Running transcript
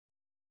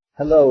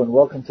Hello and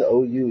welcome to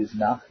OU's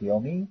Nach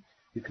Yomi.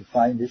 You can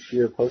find this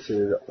year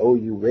posted at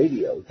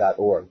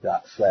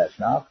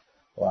ouradio.org/nach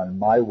or on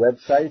my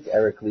website,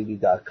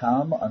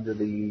 ericlevy.com, under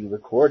the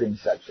recording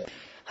section.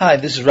 Hi,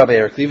 this is Rabbi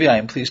Eric Levy. I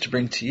am pleased to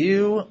bring to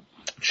you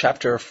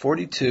chapter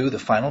 42, the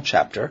final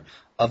chapter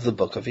of the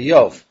book of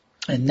Iyov.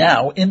 And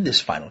now, in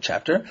this final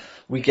chapter,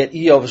 we get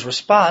Iyov's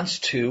response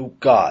to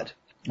God.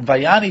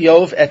 Vayan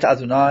Iyov et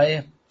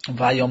Adonai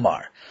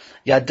vayomar.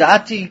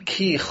 Yadati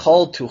ki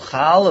chol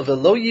tuchal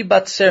velo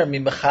yibatzer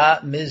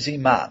mimecha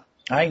mizima.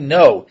 I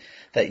know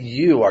that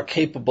you are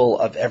capable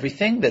of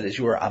everything, that is,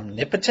 you are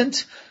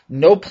omnipotent.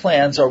 No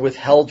plans are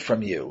withheld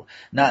from you,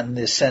 not in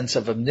the sense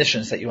of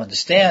omniscience that you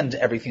understand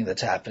everything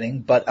that's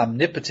happening, but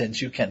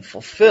omnipotence, you can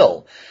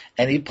fulfill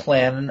any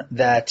plan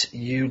that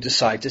you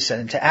decide to set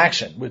into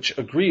action, which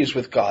agrees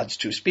with God's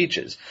two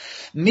speeches.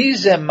 Who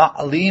is this?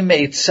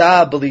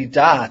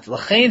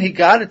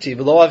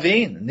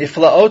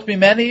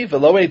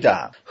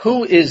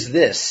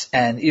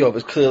 And Iyov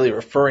is clearly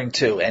referring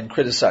to and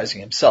criticizing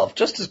himself,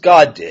 just as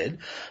God did.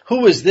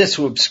 Who is this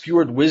who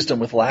obscured wisdom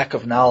with lack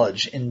of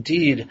knowledge?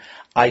 Indeed,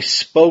 I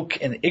spoke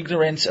in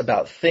ignorance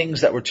about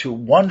things that were too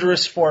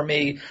wondrous for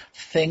me,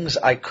 things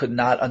I could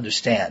not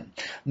understand.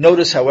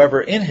 Notice, however,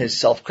 in his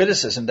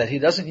self-criticism that he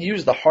doesn't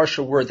use the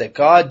harsher word that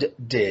God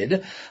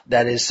did,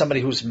 that is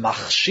somebody who's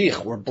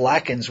machshich, or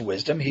blackens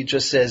wisdom. He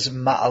just says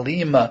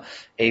ma'alim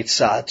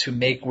eitzah, to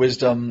make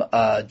wisdom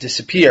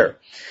disappear.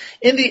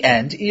 In the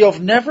end, Iyov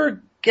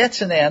never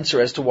gets an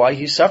answer as to why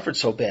he suffered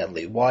so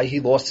badly, why he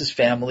lost his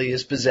family,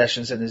 his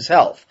possessions, and his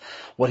health.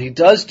 What he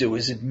does do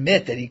is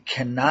admit that he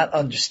cannot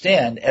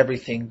understand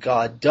everything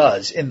God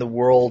does in the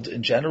world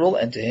in general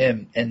and to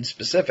him in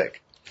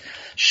specific.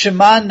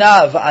 Shema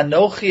nav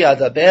anochi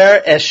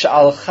adaber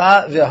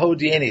esh'alcha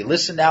v'hodieni.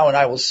 Listen now and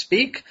I will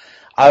speak.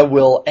 I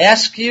will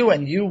ask you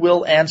and you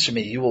will answer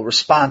me. You will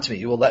respond to me.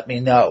 You will let me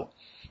know.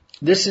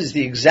 This is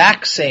the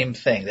exact same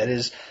thing, that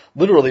is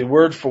literally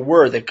word for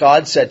word, that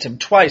God said to him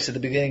twice at the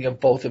beginning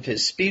of both of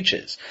his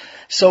speeches.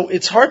 So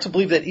it's hard to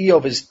believe that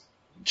Iyov is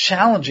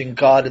challenging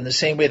God in the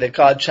same way that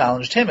God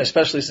challenged him,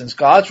 especially since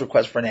God's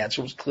request for an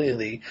answer was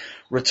clearly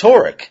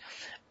rhetoric.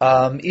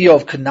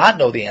 Iyov could not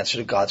know the answer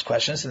to God's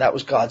questions, and that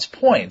was God's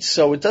point.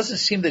 So it doesn't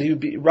seem that he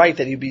would be right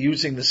that he'd be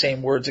using the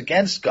same words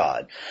against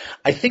God.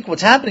 I think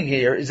what's happening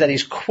here is that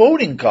he's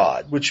quoting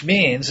God, which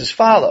means as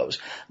follows: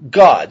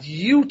 God,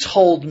 you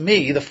told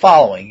me the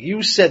following.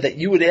 You said that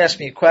you would ask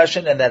me a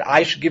question and that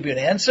I should give you an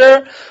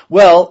answer.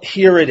 Well,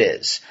 here it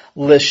is.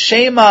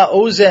 L'shema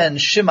ozen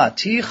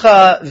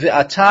shimaticha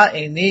ve'ata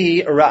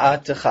eni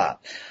ra'atecha.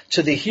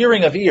 To the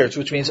hearing of ears,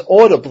 which means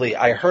audibly,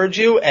 I heard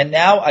you, and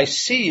now I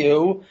see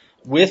you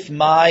with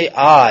my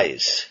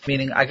eyes,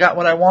 meaning I got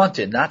what I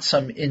wanted, not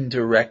some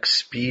indirect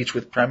speech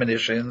with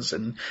premonitions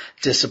and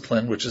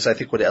discipline, which is, I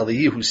think, what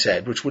Elihu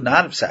said, which would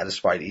not have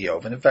satisfied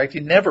Iyov. And in fact, he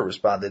never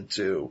responded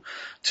to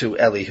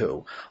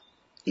Elihu.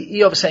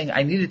 Iyov is saying,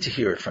 I needed to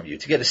hear it from you,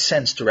 to get a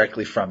sense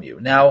directly from you.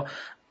 Now,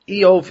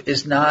 Iyov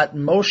is not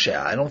Moshe.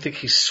 I don't think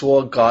he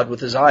saw God with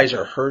his eyes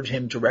or heard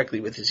him directly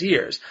with his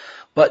ears.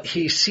 But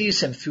he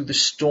sees him through the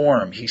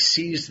storm. He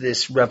sees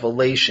this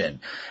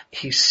revelation.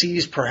 He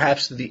sees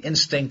perhaps through the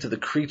instinct of the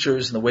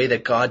creatures and the way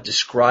that God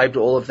described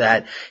all of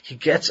that. He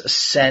gets a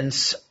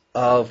sense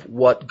of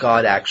what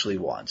God actually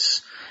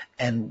wants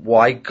and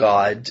why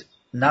God,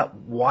 not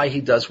why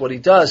he does what he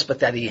does, but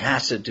that he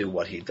has to do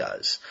what he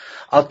does.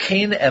 Al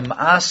kain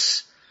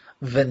emas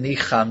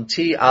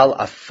v'nichamti al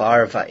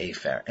afar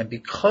va'efer. And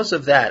because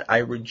of that, I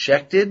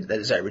rejected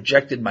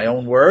my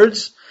own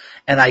words,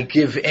 and I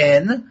give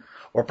in.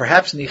 Or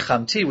perhaps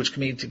nichamti, which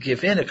can mean to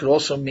give in. It could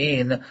also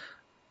mean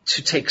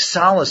to take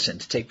solace in,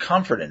 to take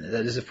comfort in.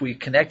 That is, if we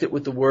connect it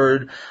with the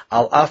word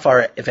al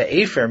afar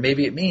ve'efer,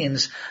 maybe it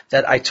means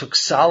that I took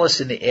solace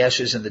in the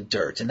ashes and the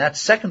dirt. And that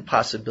second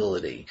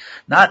possibility,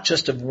 not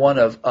just of one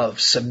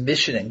of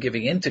submission and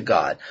giving in to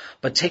God,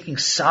 but taking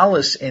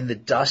solace in the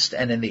dust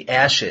and in the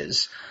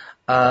ashes,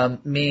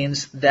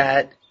 means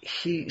that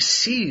he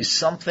sees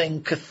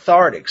something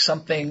cathartic,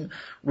 something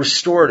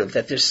restorative,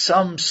 that there's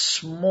some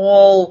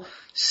small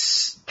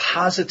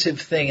positive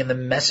thing in the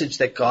message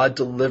that God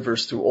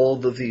delivers through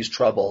all of these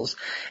troubles.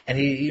 And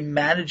he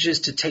manages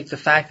to take the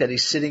fact that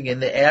he's sitting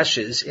in the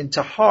ashes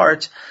into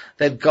heart,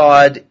 that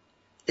God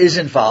is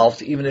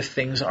involved even if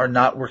things are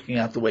not working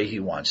out the way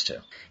he wants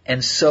to.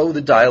 And so the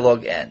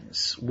dialogue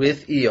ends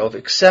with Iyov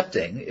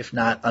accepting, if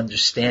not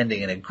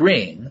understanding and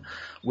agreeing,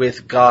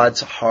 with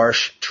God's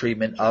harsh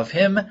treatment of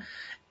him.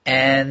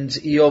 And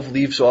Iyov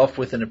leaves off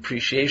with an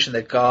appreciation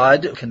that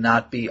God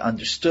cannot be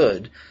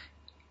understood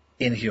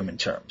in human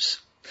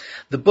terms.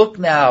 The book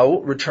now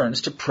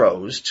returns to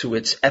prose, to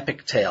its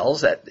epic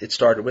tales that it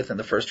started with in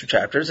the first two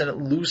chapters,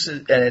 and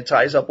it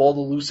ties up all the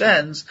loose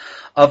ends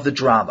of the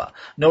drama.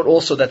 Note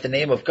also that the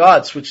name of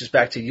God switches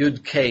back to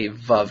Yud K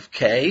Vav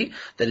K,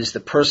 that is the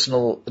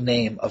personal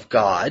name of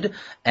God,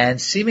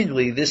 and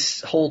seemingly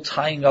this whole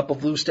tying up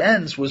of loose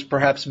ends was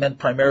perhaps meant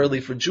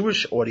primarily for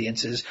Jewish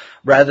audiences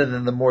rather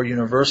than the more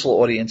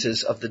universal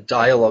audiences of the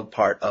dialogue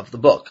part of the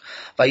book.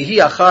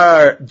 Vayihi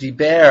achar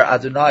diber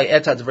Adonai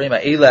et hadvarim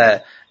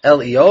ha'eleh El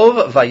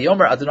Eov,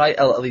 Vayomer Adonai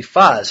El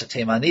Elifaz,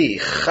 Temani,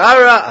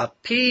 Chara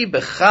api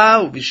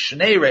becha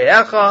uv'shnei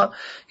re'echa,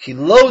 ki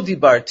lo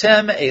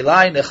dibartem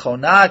elai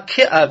nechona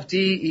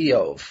ke'avdi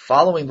Eov.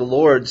 Following the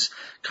Lord's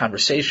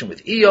conversation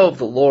with Eov,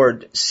 the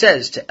Lord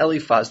says to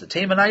Eliphaz the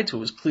Temanite, who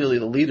was clearly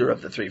the leader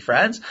of the three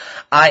friends,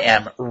 I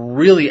am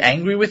really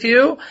angry with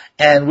you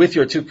and with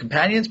your two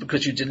companions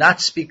because you did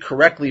not speak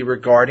correctly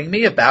regarding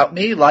me, about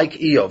me, like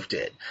Eov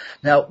did.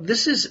 Now,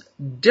 this is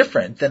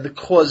different than the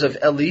cause of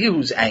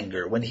Elihu's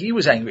anger when he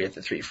was angry at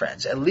the three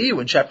friends. Elihu,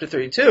 in chapter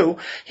 32,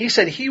 he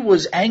said he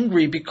was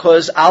angry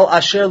because al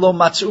asher lo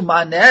matzu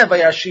maneh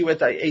vayashiv et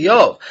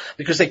Eov,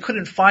 because they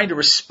couldn't find a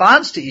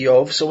response to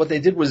Eov, so what they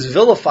did was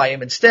vilify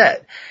him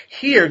instead.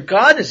 Here,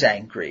 God is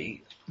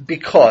angry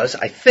because,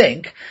 I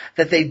think,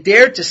 that they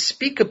dared to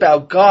speak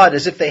about God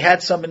as if they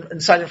had some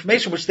inside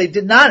information, which they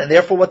did not, and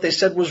therefore what they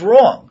said was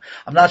wrong.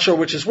 I'm not sure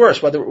which is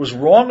worse, whether it was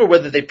wrong or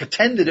whether they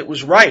pretended it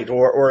was right,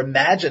 or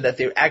imagined that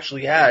they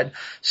actually had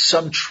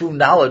some true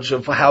knowledge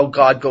of how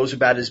God goes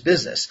about his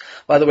business.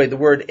 By the way, the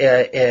word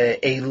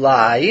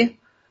Eli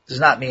does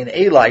not mean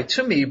Eli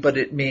to me, but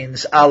it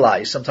means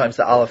alai. Sometimes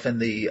the aleph and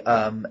the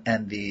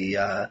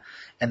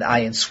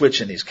ayin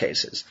switch in these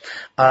cases.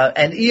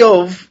 And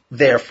Eov,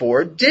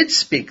 therefore, did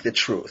speak the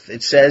truth.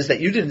 It says that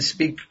you didn't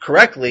speak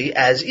correctly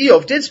as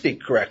Eov did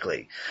speak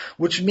correctly,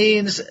 which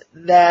means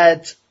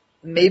that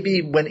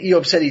maybe when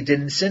Eov said he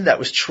didn't sin, that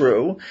was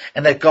true,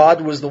 and that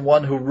God was the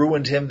one who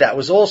ruined him, that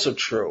was also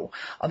true.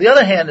 On the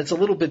other hand, it's a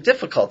little bit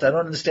difficult. I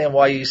don't understand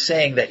why he's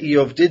saying that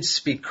Eov did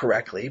speak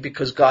correctly,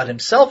 because God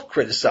himself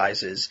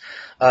criticizes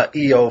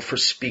Eov for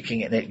speaking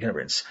in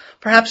ignorance.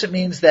 Perhaps it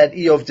means that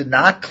Eov did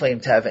not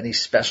claim to have any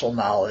special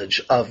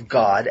knowledge of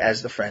God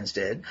as the friends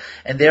did,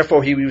 and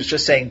therefore he was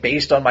just saying,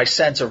 based on my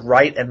sense of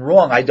right and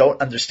wrong, I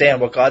don't understand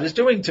what God is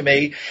doing to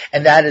me,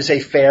 and that is a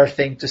fair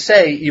thing to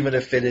say, even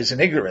if it is an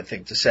ignorant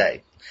thing to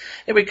say.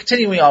 Anyway,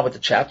 continuing on with the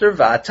chapter,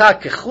 Va'ata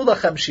kechu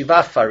lachem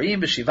shiva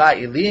farim v'shiva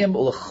ilim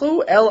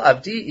ulechu el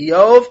avdi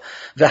Eov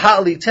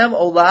v'ha'alitem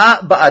ola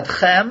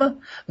ba'adchem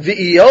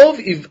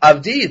v'Eov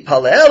avdi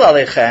yitpalel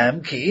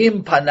alechem ki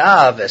im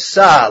panav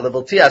v'sa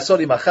levilti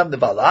asod imachem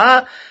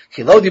nevala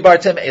ki lo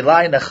dibartem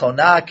elai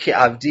nechona ki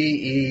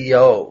avdi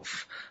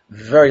Eov.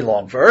 Very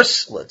long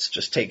verse. Let's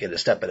just take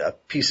it a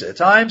piece at a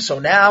time. So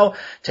now,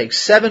 take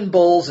 7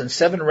 bulls and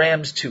 7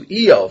 rams to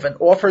Eov and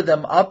offer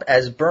them up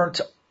as a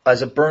burnt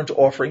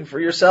offering for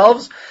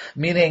yourselves,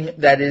 meaning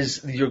that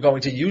is, you're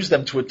going to use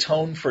them to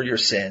atone for your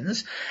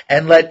sins,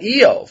 and let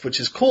Eov, which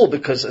is cool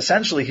because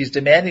essentially he's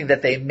demanding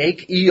that they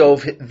make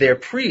Eov their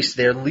priest,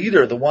 their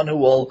leader, the one who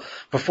will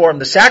perform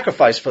the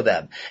sacrifice for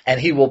them,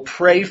 and he will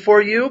pray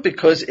for you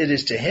because it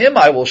is to him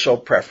I will show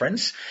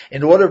preference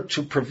in order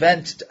to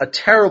prevent a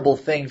terrible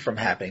thing from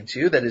happening to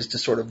you, that is to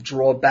sort of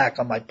draw back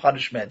on my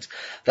punishment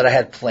that I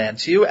had planned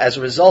to you as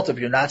a result of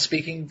you not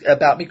speaking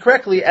about me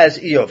correctly as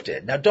Eov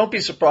did. Now don't be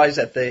surprised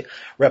at the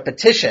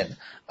repetition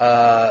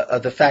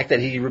of the fact that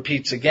he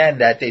repeats again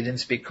that they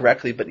didn't speak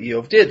correctly, but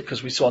Eov did,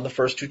 because we saw in the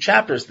first 2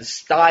 chapters the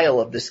style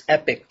of this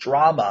epic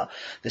drama,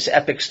 this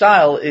epic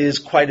style is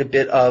quite a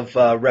bit of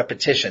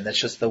repetition. That's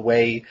just the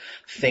way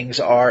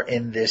things are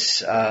in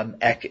this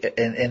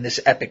in this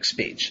epic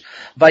speech.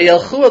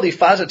 Vayelchu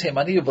Elifaz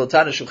Temani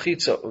uVeldad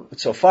Shuchit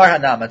Tzofar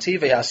Hanamati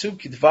vayasu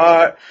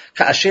kidvar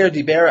kaasher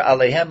diber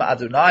alehem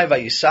Adonai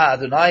vayisa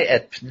Adonai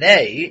et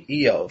pnei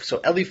Eov. So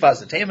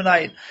Eliphaz the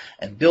Temanite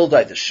and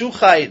Bildad the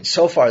Shuchite and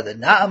Zophar the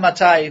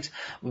Naamatite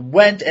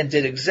went and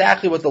did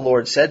exactly what the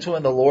Lord said to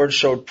him. The Lord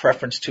showed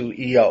preference to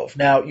Eov.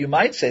 Now, you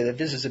might say that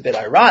this is a bit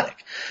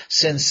ironic,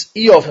 since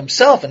Eov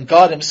himself and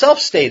God himself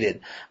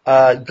stated,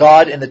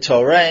 God in the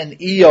Torah and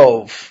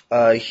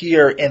Eov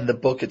here in the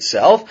book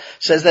itself,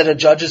 says that a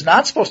judge is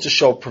not supposed to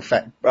show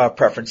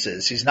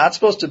preferences. He's not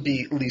supposed to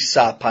be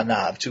lisa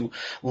panav, to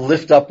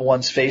lift up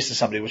one's face to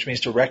somebody, which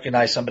means to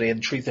recognize somebody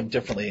and treat them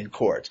differently in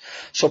court.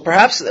 So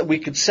perhaps we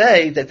could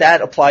say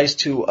that applies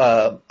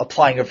to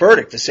applying a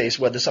verdict to say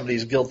whether somebody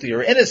is guilty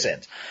or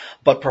innocent.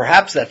 But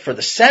perhaps that for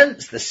the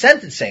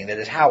sentencing, that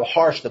is how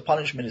harsh the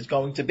punishment is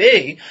going to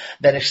be,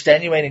 then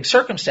extenuating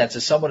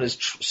circumstances, someone is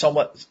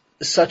somewhat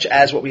such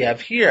as what we have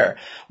here,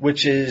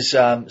 which is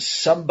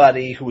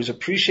somebody who is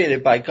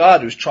appreciated by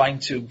God, who's trying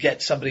to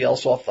get somebody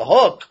else off the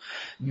hook.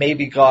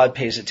 Maybe God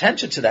pays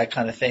attention to that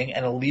kind of thing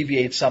and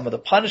alleviates some of the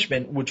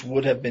punishment which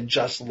would have been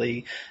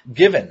justly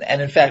given.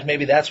 And in fact,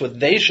 maybe that's what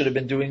they should have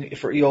been doing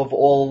for Eov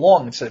all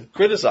along. Instead of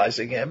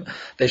criticizing him,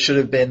 they should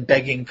have been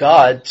begging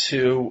God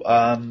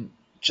to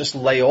just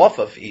lay off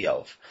of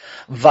Eov.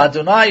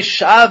 Vadonai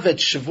shavet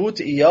shavut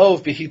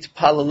Eov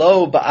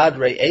b'hitpalalo ba'ad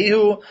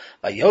re'ehu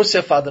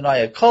vayosef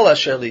Adonai kol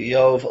asher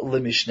li'Eov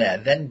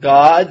limishneh.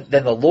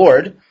 Then the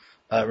Lord,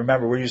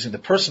 remember we're using the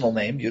personal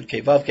name, Yud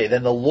Kei Vav Kei,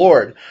 then the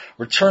Lord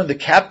returned the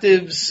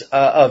captives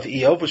of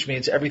Eov, which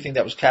means everything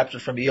that was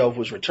captured from Eov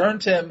was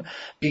returned to him,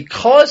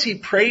 because he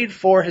prayed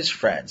for his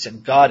friends,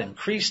 and God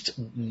increased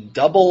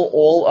double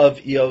all of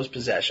Eov's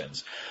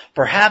possessions.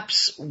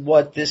 Perhaps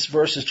what this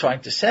verse is trying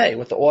to say,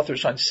 what the author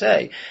is trying to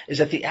say, is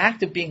that the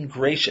act of being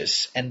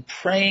gracious and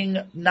praying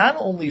not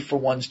only for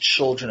one's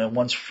children and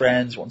one's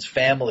friends, one's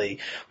family,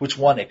 which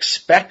one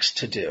expects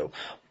to do,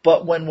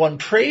 but when one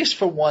prays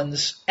for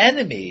one's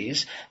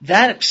enemies,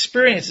 that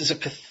experience is a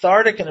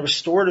cathartic and a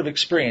restorative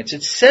experience.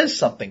 It says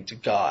something to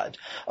God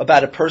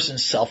about a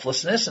person's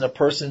selflessness and a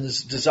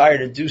person's desire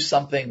to do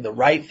something, the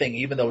right thing,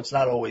 even though it's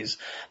not always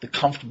the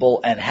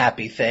comfortable and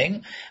happy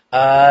thing.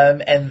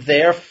 And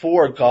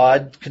therefore,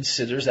 God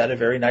considers that a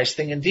very nice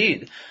thing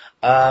indeed.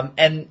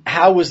 And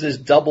how was this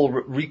double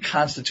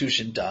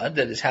reconstitution done?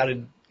 That is, how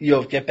did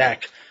Eov get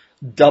back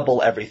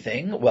double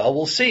everything? Well,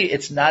 we'll see.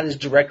 It's not as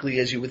directly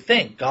as you would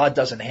think. God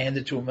doesn't hand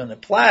it to him on a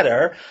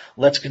platter.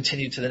 Let's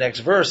continue to the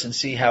next verse and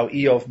see how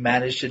Eov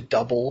managed to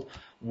double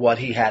what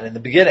he had in the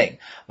beginning.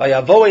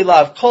 Vayavo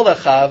elav kol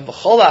achav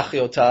v'chol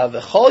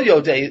achiotav v'chol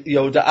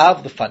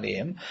yoda'av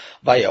lefanim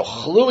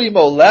vayochlu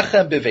imo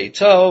lechem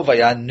beveito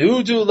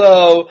vayanudu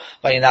lo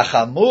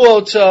vayinachamu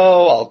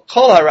oto al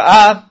kol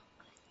hara'ah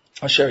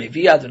asher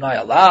hivi Adonai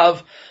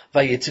alav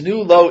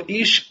Vayitnu lo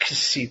ish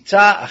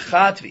ksita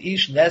achat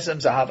v'ish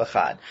nezem zahav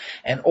achad.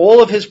 And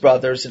all of his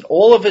brothers and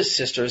all of his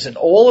sisters and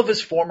all of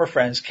his former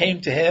friends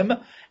came to him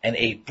and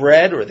ate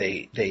bread, or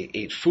they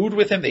ate food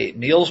with him, they ate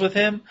meals with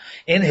him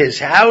in his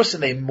house,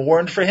 and they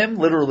mourned for him.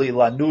 Literally,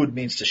 lanud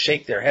means to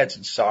shake their heads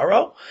in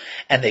sorrow.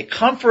 And they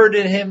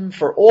comforted him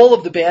for all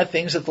of the bad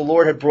things that the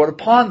Lord had brought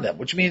upon them,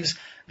 which means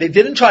they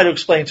didn't try to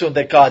explain to him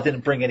that God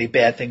didn't bring any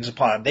bad things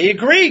upon him. They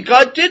agree,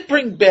 God did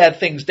bring bad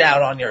things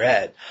down on your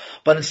head.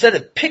 But instead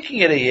of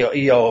picking at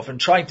Eov and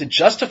trying to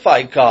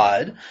justify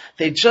God,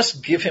 they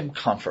just give him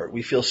comfort.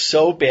 We feel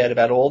so bad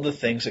about all the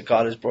things that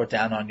God has brought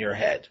down on your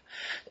head.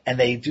 And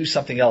they do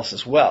something else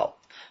as well.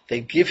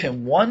 They give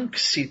him one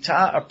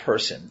ksita a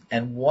person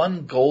and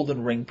one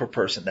golden ring per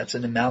person. That's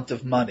an amount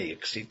of money, a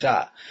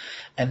ksita.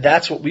 And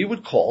that's what we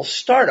would call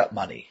startup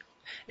money.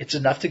 It's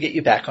enough to get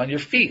you back on your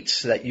feet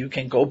so that you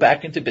can go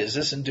back into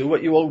business and do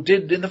what you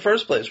did in the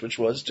first place, which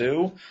was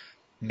to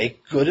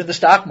make good in the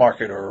stock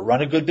market or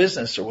run a good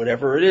business or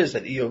whatever it is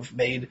that Eov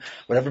made,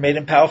 whatever made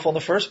him powerful in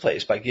the first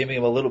place. By giving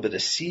him a little bit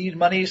of seed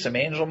money, some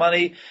angel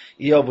money,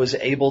 Eov was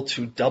able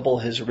to double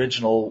his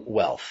original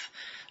wealth.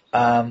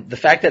 The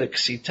fact that a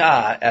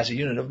ksita as a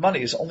unit of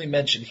money is only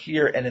mentioned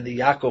here and in the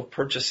Yaakov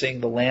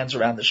purchasing the lands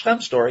around the Shechem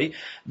story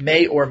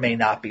may or may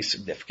not be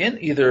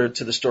significant, either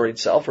to the story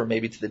itself or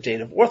maybe to the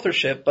date of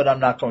authorship, but I'm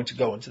not going to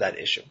go into that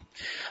issue.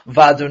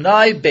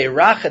 Vadonai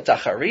beirach et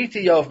acharit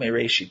Eov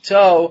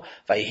mereishito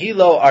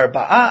vayhilo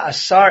arba'a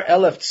asar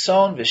elef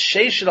tzon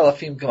v'sheish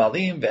alafim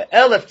gemalim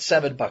ve'elef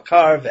tzemed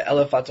bakar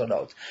ve'elef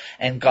atonot.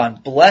 And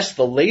God blessed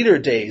the later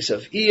days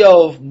of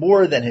Eov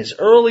more than his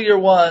earlier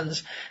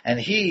ones, and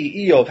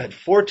Eov had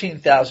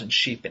 14,000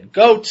 sheep and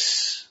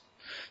goats,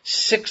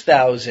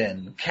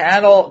 6,000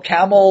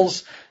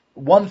 camels,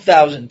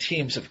 1,000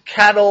 teams of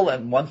cattle,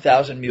 and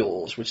 1,000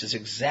 mules, which is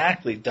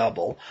exactly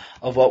double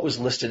of what was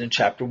listed in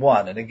chapter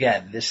 1. And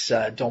again, this,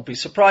 don't be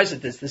surprised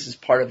at this. This is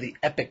part of the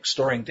epic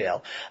storing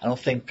tale. I don't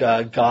think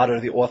God or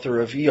the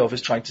author of Eov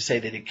is trying to say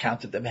that he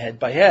counted them head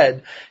by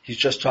head. He's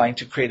just trying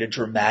to create a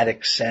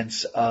dramatic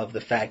sense of the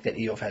fact that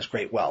Eov has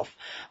great wealth.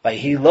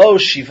 Vayhilo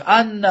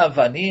shiv'an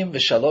vanim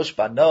v'shalosh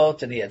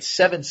banot, and he had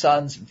 7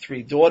 sons and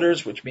 3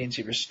 daughters, which means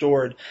he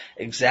restored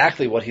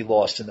exactly what he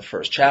lost in the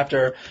first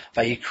chapter.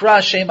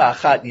 Vayikra shema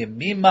achat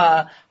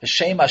yemima,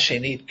 v'shema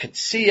shenit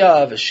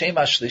katsiya,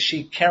 v'shema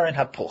shlishi keren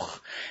hapuch.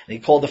 And he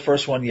called the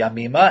first one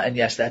Yamima, and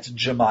yes, that's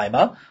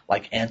Jemima,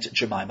 like Aunt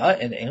Jemima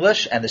in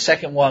English. And the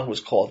second one was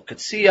called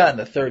Katsiya, and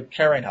the third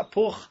Keren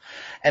Hapuch.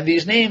 And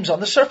these names on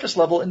the surface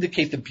level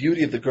indicate the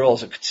beauty of the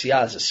girls.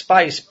 Katsiya is a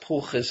spice,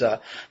 Puch is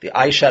the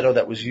eyeshadow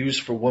that was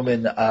used for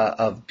women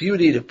of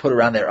beauty to put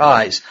around their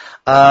eyes.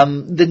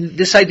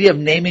 This idea of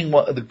naming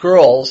the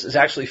girls is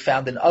actually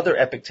found in other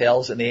epic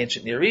tales in the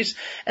ancient Near East,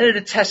 and it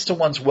attests to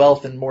one's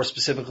wealth and more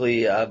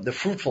specifically the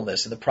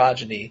fruitfulness and the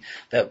progeny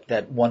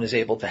that one is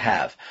able to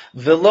have.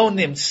 V'lo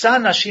nimtza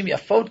nashim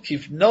yafot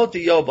kivnot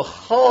Eov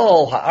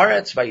b'chol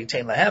haaretz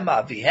vayitein lahem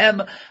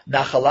avihem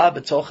nachala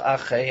b'toch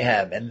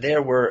acheihem. And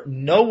there were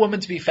no women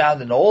to be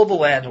found in all the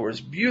land who were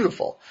as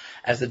beautiful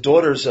as the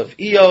daughters of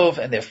Eov,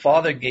 and their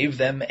father gave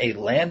them a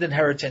land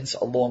inheritance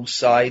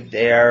alongside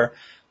their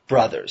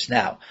brothers.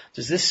 Now,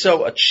 does this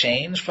show a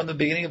change from the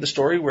beginning of the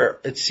story where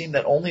it seemed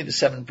that only the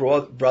 7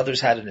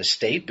 brothers had an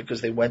estate because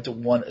they went to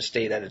one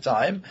estate at a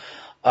time?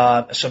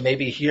 So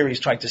maybe here he's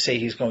trying to say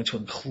he's going to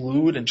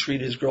include and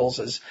treat his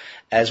girls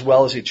as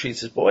well as he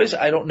treats his boys.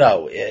 I don't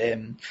know.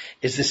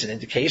 Is this an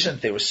indication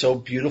that they were so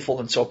beautiful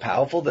and so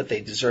powerful that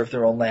they deserve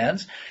their own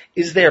lands?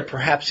 Is there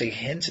perhaps a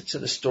hint to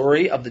the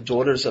story of the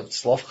daughters of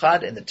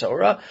Tzlofchad in the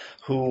Torah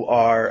who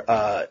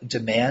are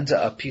demand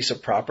a piece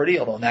of property,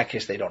 although in that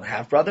case they don't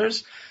have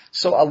brothers?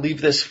 So I'll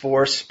leave this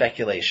for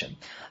speculation.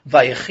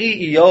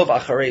 Vayechi Iyov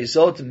acharei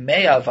zot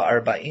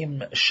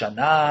 140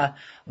 shana,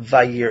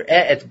 vayir'eh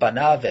et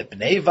banav et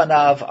bnei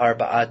banav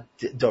arba'at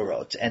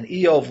dorot. And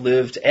Iyov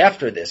lived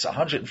after this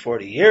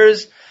 140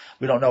 years.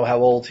 We don't know how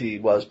old he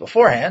was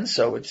beforehand,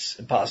 so it's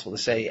impossible to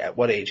say at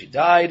what age he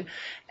died,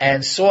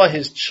 and saw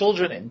his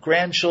children and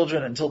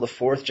grandchildren until the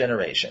 4th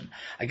generation.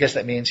 I guess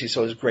that means he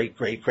saw his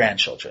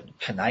great-great-grandchildren.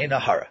 Kanai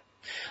Nahara.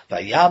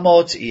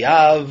 Vayamot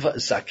Iav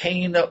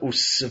Zakein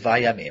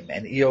Usvayamim.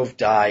 And Eov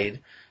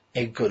died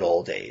a good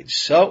old age.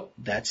 So,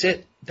 that's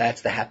it.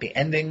 That's the happy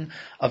ending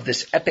of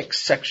this epic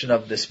section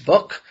of this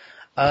book.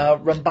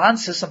 Ramban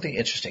says something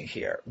interesting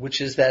here,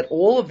 which is that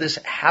all of this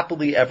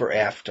happily ever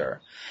after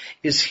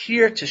is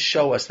here to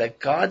show us that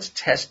God's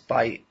test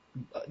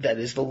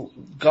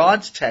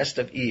God's test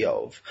of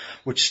Eov,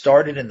 which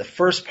started in the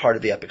first part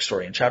of the epic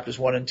story in chapters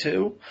 1 and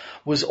 2,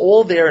 was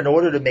all there in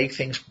order to make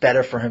things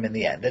better for him in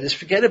the end. That is,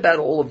 forget about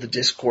all of the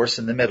discourse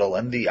in the middle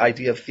and the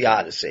idea of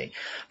theodicy.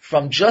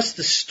 From just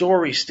the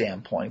story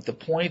standpoint, the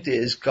point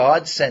is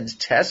God sends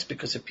tests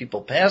because if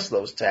people pass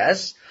those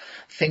tests,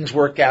 things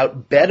work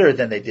out better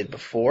than they did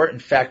before. In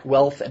fact,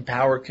 wealth and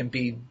power can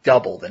be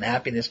doubled and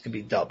happiness can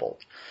be doubled.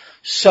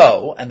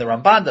 So, and the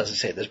Ramban doesn't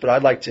say this, but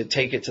I'd like to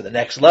take it to the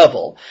next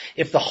level.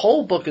 If the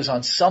whole book is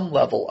on some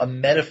level a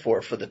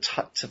metaphor for the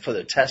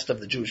test of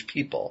the Jewish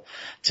people,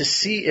 to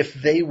see if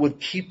they would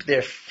keep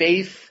their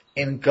faith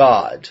in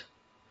God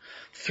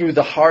through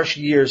the harsh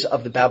years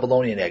of the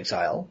Babylonian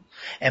exile,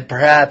 and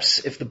perhaps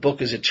if the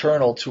book is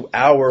eternal to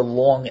our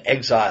long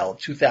exile,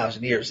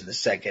 2,000 years in the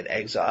second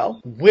exile,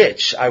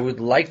 which I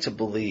would like to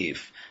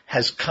believe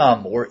has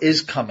come or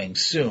is coming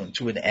soon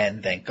to an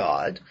end, thank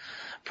God.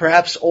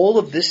 Perhaps all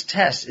of this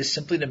test is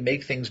simply to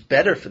make things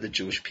better for the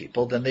Jewish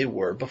people than they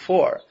were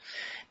before.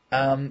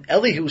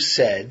 Elihu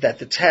said that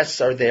the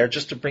tests are there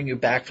just to bring you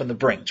back from the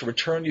brink, to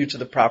return you to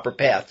the proper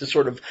path, to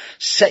sort of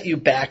set you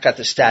back at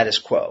the status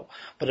quo.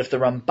 But if the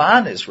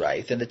Ramban is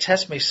right, then the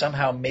test may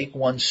somehow make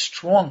one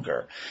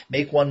stronger,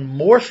 make one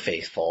more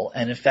faithful,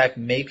 and in fact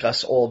make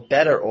us all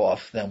better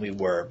off than we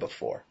were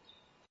before.